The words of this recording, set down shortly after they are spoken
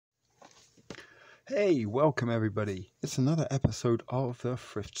Hey, welcome everybody. It's another episode of the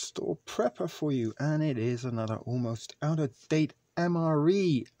Thrift Store Prepper for you, and it is another almost out-of-date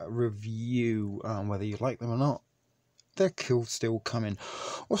MRE review. Whether you like them or not, they're still coming.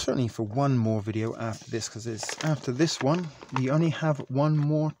 Or certainly for one more video after this, because it's after this one, we only have one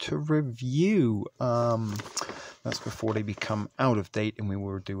more to review. That's before they become out of date, and we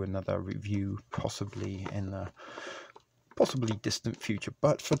will do another review possibly in the distant future.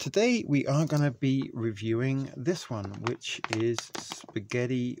 But for today we are going to be reviewing this one, which is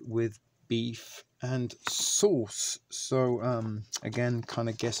spaghetti with beef and sauce. So again, kind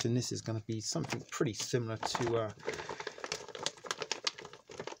of guessing this is going to be something pretty similar to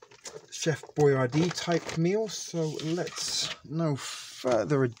Chef Boyardee type meal. So let's, no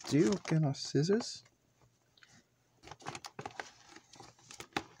further ado, get our scissors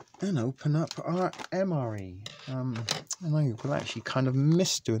and open up our MRE. I know we'll actually kind of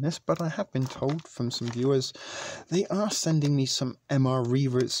miss doing this, but I have been told from some viewers they are sending me some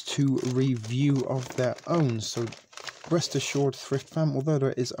MRE to review of their own. So rest assured, Thrift Fam, although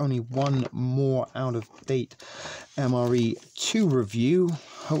there is only one more out-of-date MRE to review,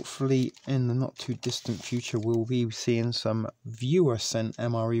 hopefully in the not too distant future we'll be seeing some viewer-sent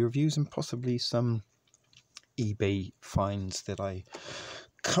MRE reviews and possibly some eBay finds that I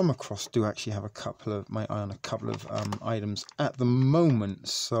come across. Do actually have my eye on a couple of items at the moment.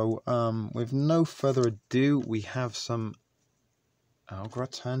 So with no further ado, we have some au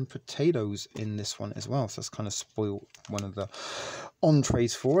gratin potatoes in this one as well, so that's kind of spoiled one of the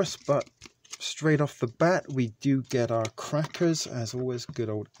entrees for us. But straight off the bat we do get our crackers, as always, good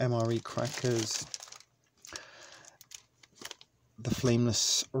old MRE crackers, the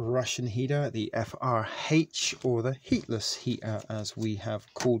flameless Russian heater, the FRH, or the heatless heater as we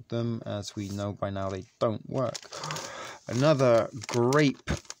have called them, as we know by now they don't work. Another grape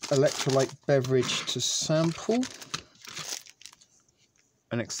electrolyte beverage to sample.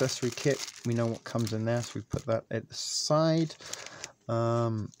 An accessory kit, we know what comes in there, so we put that at the side.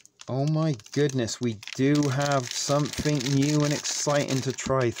 Oh my goodness, we do have something new and exciting to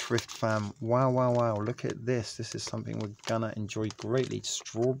try, Thrift Fam. Wow, look at this. This is something we're gonna enjoy greatly.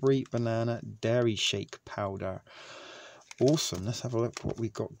 Strawberry banana dairy shake powder. Awesome. Let's have a look what we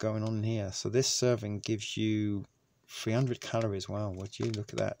got going on here. So this serving gives you 300 calories. Wow, would you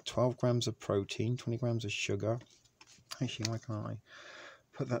look at that? 12 grams of protein, 20 grams of sugar. Actually, why can't I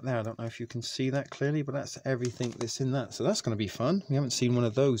put that there? I don't know if you can see that clearly, but that's everything that's in that. So that's going to be fun. We haven't seen one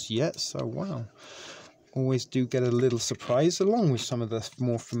of those yet, so wow. Always do get a little surprise along with some of the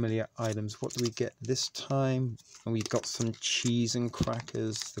more familiar items. What do we get this time? And we've got some cheese and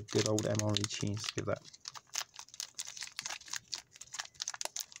crackers, the good old MRE cheese. Give that.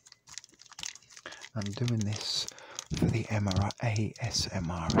 I'm doing this for the MRE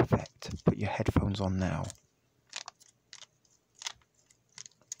ASMR effect. Put your headphones on now.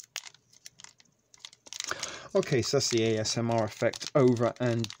 Okay, so that's the ASMR effect over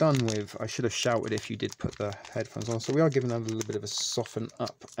and done with. I should have shouted if you did put the headphones on. So we are giving that a little bit of a soften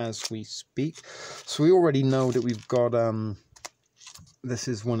up as we speak. So we already know that we've got, this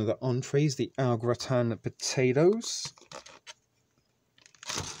is one of the entrees, the au gratin potatoes.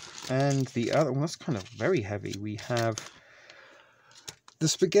 And the other one, that's kind of very heavy. We have the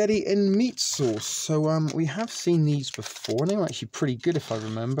spaghetti and meat sauce. So we have seen these before, and they were actually pretty good if I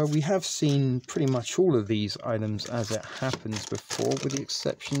remember. We have seen pretty much all of these items as it happens before, with the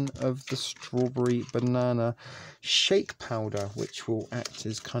exception of the strawberry banana shake powder, which will act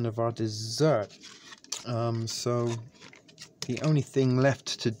as kind of our dessert. So the only thing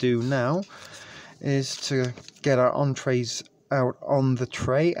left to do now is to get our entrees out on the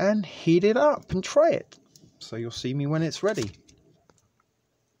tray and heat it up and try it. So you'll see me when it's ready.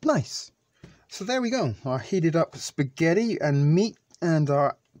 Nice. So there we go. Our heated up spaghetti and meat and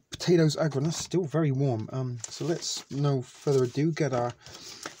our potatoes au gratin. Still very warm. So let's, no further ado, get our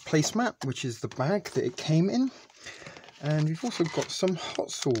placemat, which is the bag that it came in. And we've also got some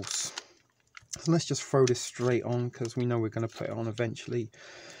hot sauce. So let's just throw this straight on, because we know we're going to put it on eventually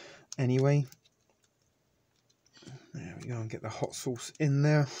anyway. There we go, and get the hot sauce in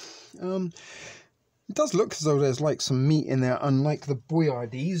there. It does look as though there's like some meat in there, unlike the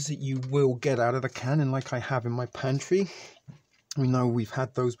Boyardees that you will get out of the can, and like I have in my pantry. We know we've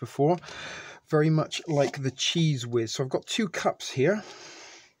had those before. Very much like the Cheese Whiz. So I've got 2 cups here,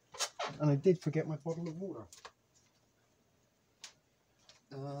 and I did forget my bottle of water.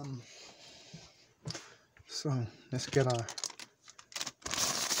 So let's get our...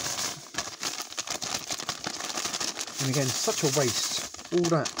 And again, such a waste. All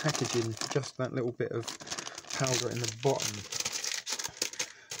that packaging, just that little bit of powder in the bottom.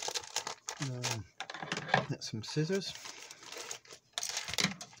 Get some scissors,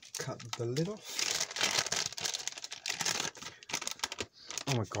 cut the lid off.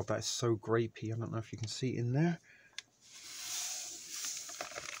 Oh my god, that is so grapey. I don't know if you can see it in there.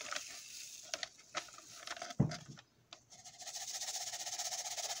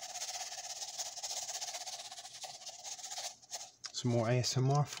 Some more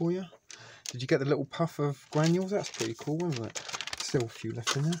ASMR for you. Did you get the little puff of granules? That's pretty cool, wasn't it? Still a few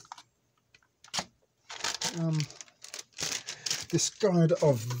left in there. Discard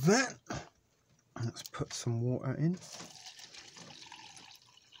of that. Let's put some water in.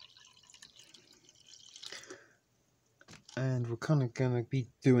 And we're kind of going to be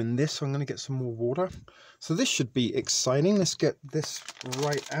doing this, so I'm going to get some more water. So this should be exciting. Let's get this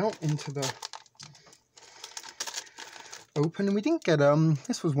right out into the open. And we didn't get,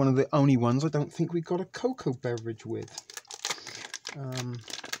 this was one of the only ones I don't think we got a cocoa beverage with.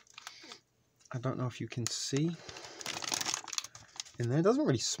 I don't know if you can see in there. It doesn't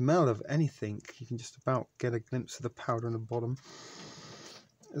really smell of anything. You can just about get a glimpse of the powder on the bottom.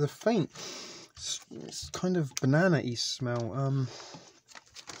 There's a faint, it's kind of banana-y smell.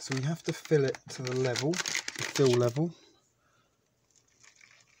 So we have to fill it to the level, the fill level.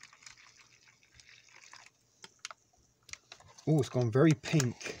 Oh, it's gone very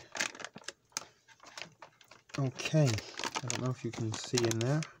pink. Okay, I don't know if you can see in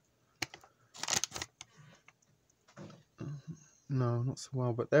there. No, not so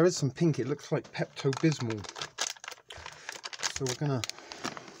well, but there is some pink. It looks like Pepto-Bismol. So we're gonna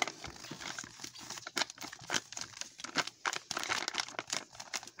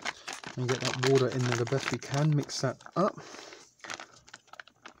get that water in there the best we can. Mix that up.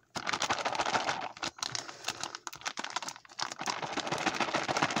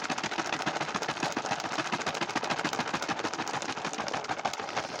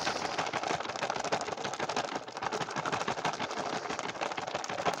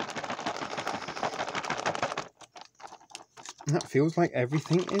 And that feels like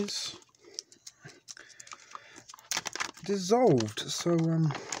everything is dissolved. So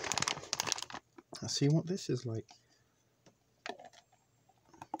let's see what this is like.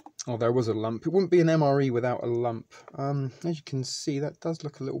 Oh, there was a lump. It wouldn't be an MRE without a lump. As you can see, that does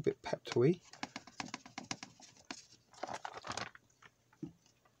look a little bit Pepto-y.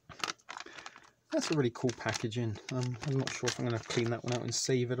 That's a really cool packaging. I'm not sure if I'm going to clean that one out and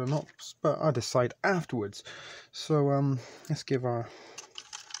save it or not, but I'll decide afterwards. So let's give our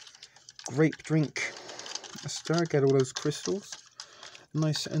grape drink a stir, get all those crystals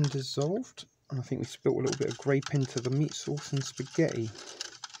nice and dissolved. And I think we spilt a little bit of grape into the meat sauce and spaghetti.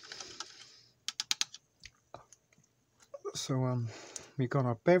 So we got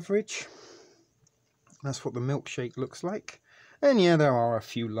our beverage. That's what the milkshake looks like. And yeah, there are a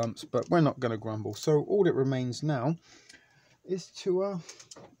few lumps, but we're not going to grumble. So all that remains now is to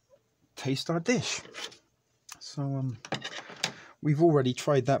taste our dish. So we've already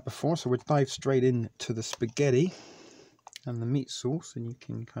tried that before, so we'll dive straight into the spaghetti and the meat sauce, and you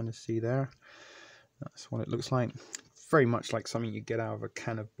can kind of see there. That's what it looks like. Very much like something you get out of a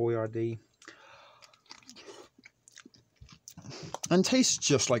can of Boyardee. And tastes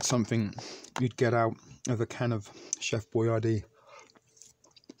just like something you'd get out of a can of Chef Boyardee.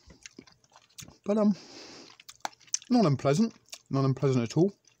 But not unpleasant at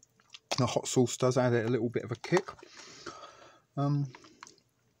all. The hot sauce does add it a little bit of a kick.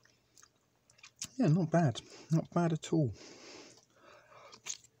 Yeah, not bad at all.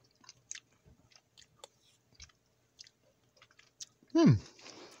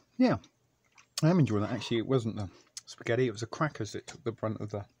 Yeah, I am enjoying that. Actually, it wasn't the spaghetti, it was the crackers that took the brunt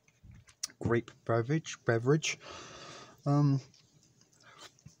of the grape beverage. Let's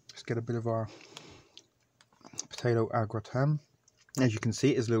get a bit of our potato au gratin. As you can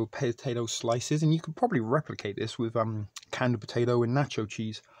see, it is little potato slices, and you could probably replicate this with canned potato and nacho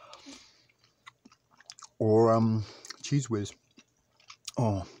cheese, or cheese whiz.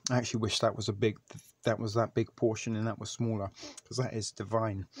 Oh, I actually wish that was that big portion and that was smaller, because that is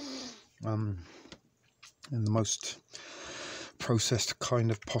divine. In the most processed kind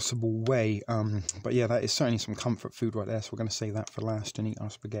of possible way. But yeah, that is certainly some comfort food right there, so we're going to save that for last and eat our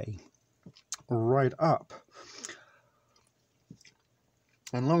spaghetti right up.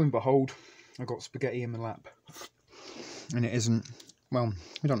 And lo and behold, I got spaghetti in my lap. And it isn't, well,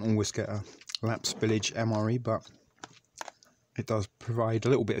 we don't always get a lap spillage MRE, but it does provide a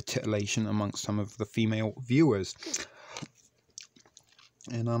little bit of titillation amongst some of the female viewers.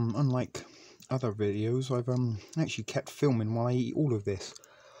 And unlike other videos, I've actually kept filming while I eat all of this.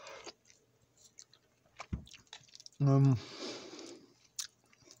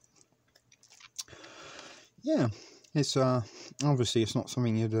 yeah, it's obviously it's not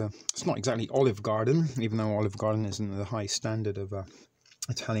something you'd it's not exactly Olive Garden, even though Olive Garden isn't the high standard of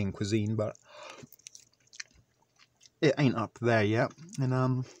Italian cuisine, but it ain't up there yet.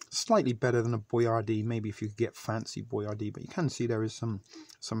 And slightly better than a Boyardee, maybe if you could get fancy Boyardee, but you can see there is some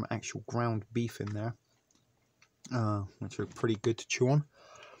actual ground beef in there, which are pretty good to chew on.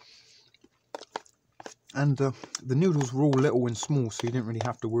 And the noodles were all little and small, so you didn't really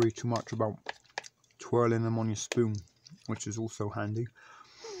have to worry too much about twirling them on your spoon, which is also handy.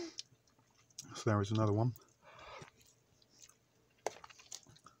 So there is another one.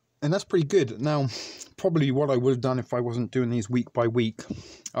 And that's pretty good. Now, probably what I would have done if I wasn't doing these week by week,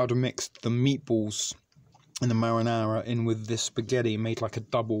 I would have mixed the meatballs and the marinara in with this spaghetti and made like a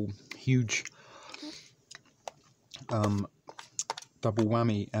huge double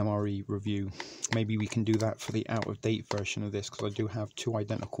whammy MRE review. Maybe we can do that for the out-of-date version of this, because I do have 2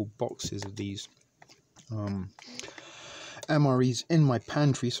 identical boxes of these MREs in my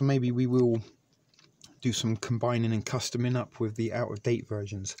pantry, so maybe we will do some combining and customing up with the out-of-date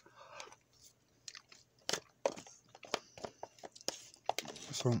versions.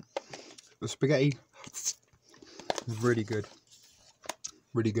 So the spaghetti is really good,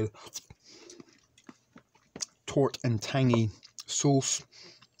 really good. Taut and tangy sauce,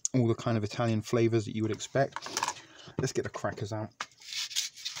 all the kind of Italian flavors that you would expect. Let's get the crackers out.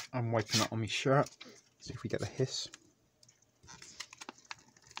 I'm wiping it on my shirt. See if we get the hiss.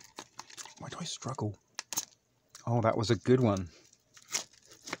 Why do I struggle? Oh, that was a good one.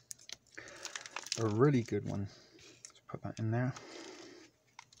 A really good one. Let's put that in there.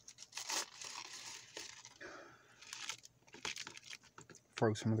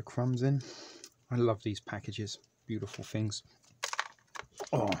 Throw some of the crumbs in. I love these packages. Beautiful things.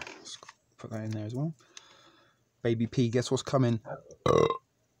 Oh, let's put that in there as well. Baby P, guess what's coming?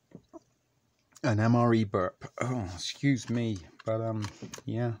 An MRE burp. Oh, excuse me. But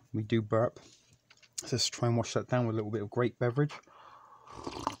yeah, we do burp. Let's try and wash that down with a little bit of grape beverage.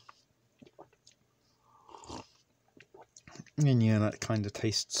 And yeah, that kind of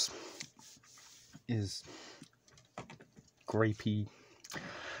tastes is grapey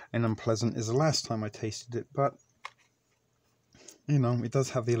and unpleasant as the last time I tasted it, but you know, it does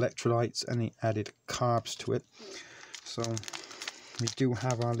have the electrolytes and the added carbs to it. So we do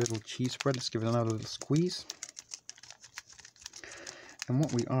have our little cheese spread. Let's give it another little squeeze. And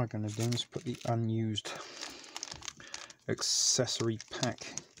what we are going to do is put the unused accessory pack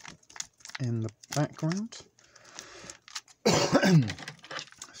in the background.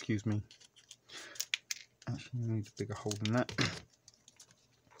 Excuse me. Actually, I need a bigger hole than that.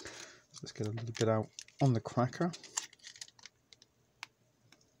 So let's get a little bit out on the cracker.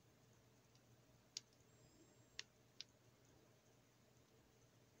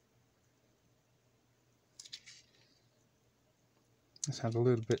 Let's add a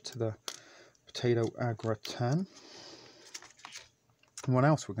little bit to the potato au gratin. And what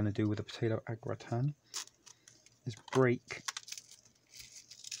else we're going to do with the potato au gratin is break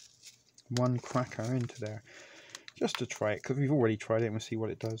 1 cracker into there, just to try it, because we've already tried it and we'll see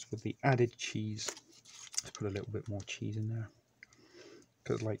what it does with the added cheese. Let's put a little bit more cheese in there,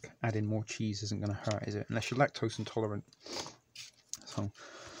 because like adding more cheese isn't going to hurt, is it? Unless you're lactose intolerant. So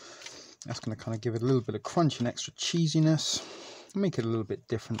that's going to kind of give it a little bit of crunch and extra cheesiness. Make it a little bit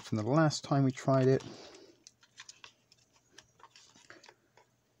different from the last time we tried it.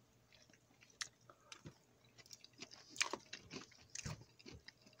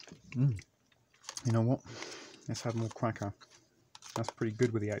 You know what? Let's add more cracker. That's pretty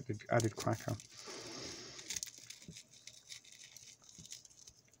good with the added cracker.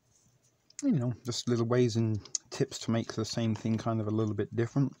 You know, just little ways and tips to make the same thing kind of a little bit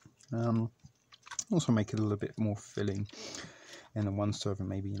different. Also make it a little bit more filling. In the one serving,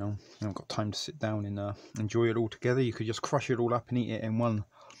 maybe, you know, you haven't got time to sit down and enjoy it all together. You could just crush it all up and eat it in one,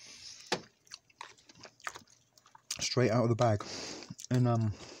 straight out of the bag.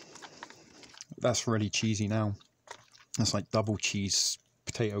 And that's really cheesy now. It's like double cheese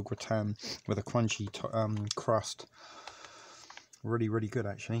potato gratin with a crunchy crust. Really, really good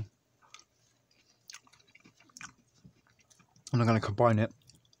actually. And I'm going to combine it.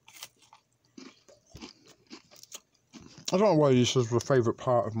 I don't know why this is the favourite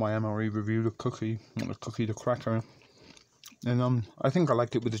part of my MRE review, the cookie, not the cookie, the cracker. And I think I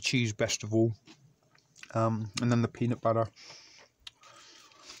like it with the cheese best of all. And then the peanut butter.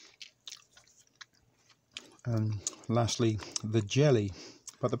 And lastly, the jelly.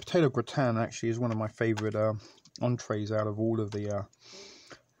 But the potato gratin actually is one of my favourite entrees out of all of the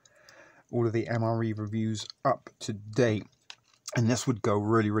MRE reviews up to date. And this would go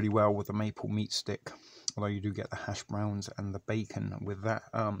really, really well with a maple meat stick. although you do get the hash browns and the bacon with that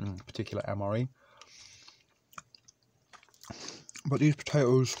particular MRE. But these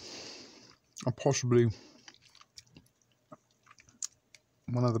potatoes are possibly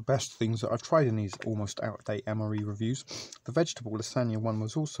one of the best things that I've tried in these almost out-of-date MRE reviews. The vegetable lasagna one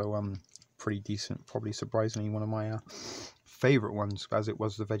was also pretty decent, probably surprisingly one of my favourite ones, as it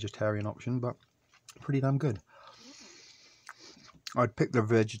was the vegetarian option, but pretty damn good. I'd pick the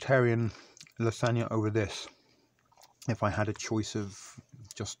vegetarian lasagna over this if I had a choice of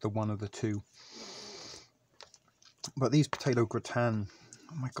just the one of the two. But these potato gratin,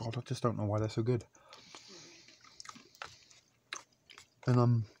 oh my god, I just don't know why they're so good.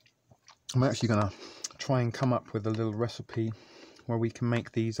 And I'm actually gonna try and come up with a little recipe where we can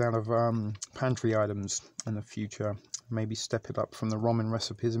make these out of pantry items in the future. Maybe step it up from the ramen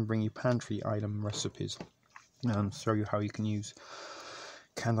recipes and bring you pantry item recipes. Show you how you can use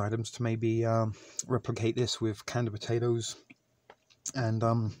canned items to maybe replicate this with canned potatoes and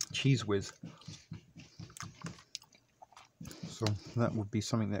cheese whiz. So that would be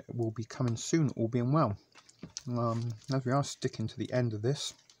something that will be coming soon, all being well. As we are sticking to the end of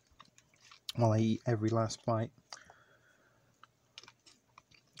this, while I eat every last bite.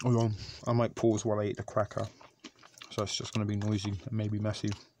 Although I might pause while I eat the cracker, so it's just going to be noisy and maybe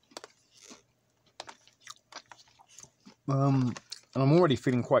messy. And I'm already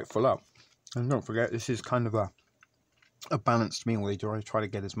feeling quite full up. And don't forget, this is kind of a balanced meal. I try to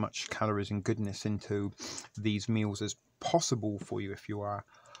get as much calories and goodness into these meals as possible for you if you are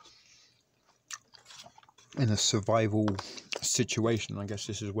in a survival situation. I guess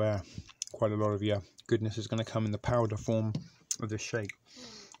this is where quite a lot of your goodness is going to come in the powder form of this shake.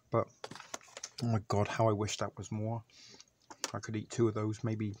 But oh my god, how I wish that was more. I could eat 2 of those,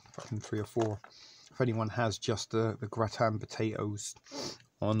 maybe fucking 3 or 4. If anyone has just the gratin potatoes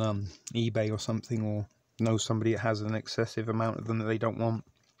on eBay or something, or knows somebody that has an excessive amount of them that they don't want,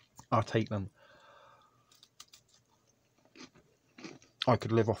 I'll take them. I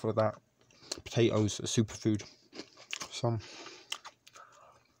could live off of that. Potatoes, a superfood. Some.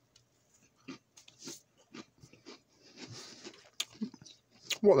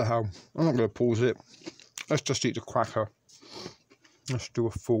 What the hell? I'm not going to pause it. Let's just eat the cracker. Let's do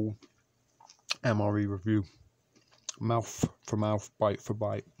a full MRE review. Mouth for mouth, bite for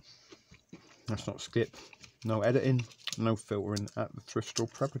bite. Let's not skip. No editing, no filtering at the Thrift Store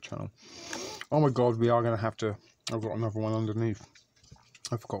Prepper channel. Oh my god, we are going to have to... I've got another one underneath.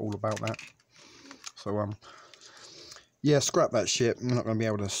 I forgot all about that. So, yeah, scrap that shit. I'm not going to be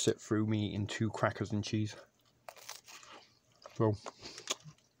able to sit through me eating 2 crackers and cheese. So,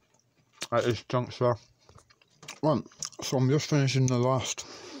 at this juncture, right, so I'm just finishing the last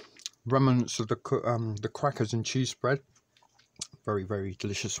remnants of the crackers and cheese spread. Very, very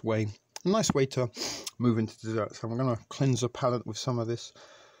delicious way. A nice way to move into dessert. So I'm going to cleanse the palate with some of this.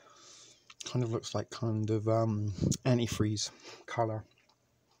 Kind of looks like kind of antifreeze colour.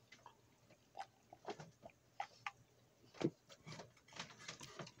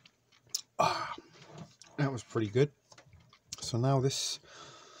 That was pretty good. So now this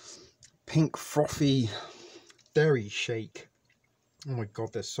pink frothy dairy shake. Oh my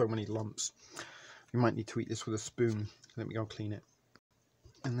god, there's so many lumps. You might need to eat this with a spoon. Let me go clean it.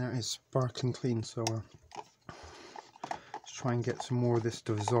 And there is sparkling clean, so let's try and get some more of this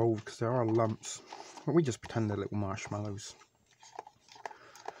dissolved, because there are lumps. But we just pretend they're little marshmallows.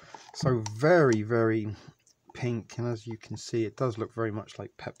 So very, very pink, and as you can see, it does look very much like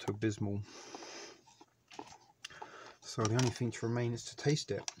Pepto-Bismol. So the only thing to remain is to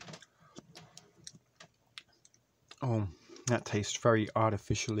taste it. Oh, that tastes very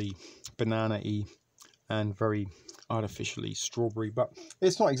artificially banana-y and very artificially strawberry, but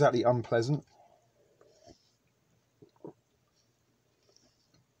it's not exactly unpleasant.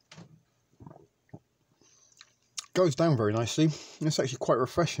 Goes down very nicely. It's actually quite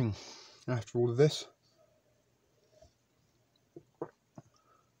refreshing after all of this.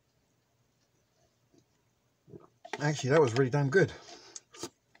 Actually, that was really damn good.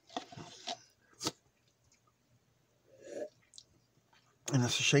 And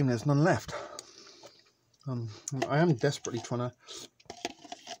it's a shame there's none left. I am desperately trying to...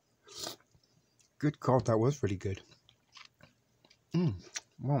 Good God, that was really good.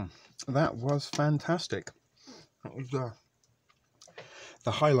 Well, that was fantastic. That was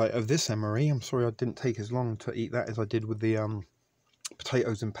the highlight of this MRE. I'm sorry I didn't take as long to eat that as I did with the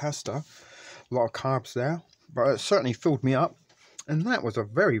potatoes and pasta. A lot of carbs there, but it certainly filled me up. And that was a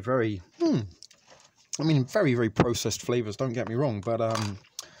very, very... I mean, very, very processed flavours, don't get me wrong, but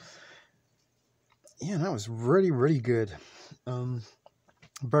yeah, that was really, really good.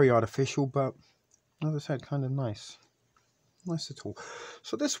 Very artificial, but as I said, kind of nice. Nice at all.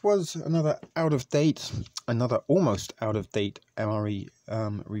 So this was another almost out of date MRE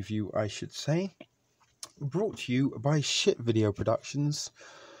review, I should say, brought to you by Shit Video Productions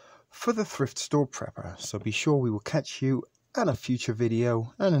for the Thrift Store Prepper. So be sure we will catch you in a future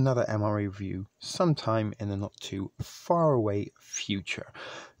video and another MRE review sometime in the not too far away future.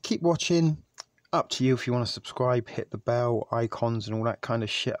 Keep watching. Up to you if you want to subscribe, hit the bell, icons and all that kind of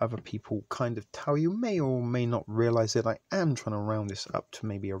shit other people kind of tell you. May or may not realize it. I am trying to round this up to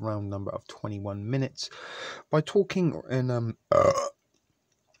maybe a round number of 21 minutes by talking in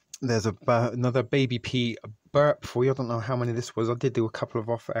there's another baby pea burp for you. I don't know how many this was. I did do a couple of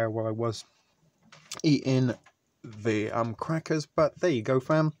off air while I was eating the crackers, but there you go,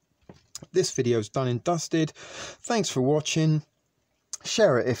 fam. This video's done and dusted. Thanks for watching.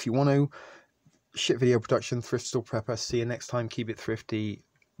 Share it if you want to. Shit Video Production, Thrift Store Prepper. See you next time. Keep it thrifty.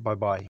 Bye bye.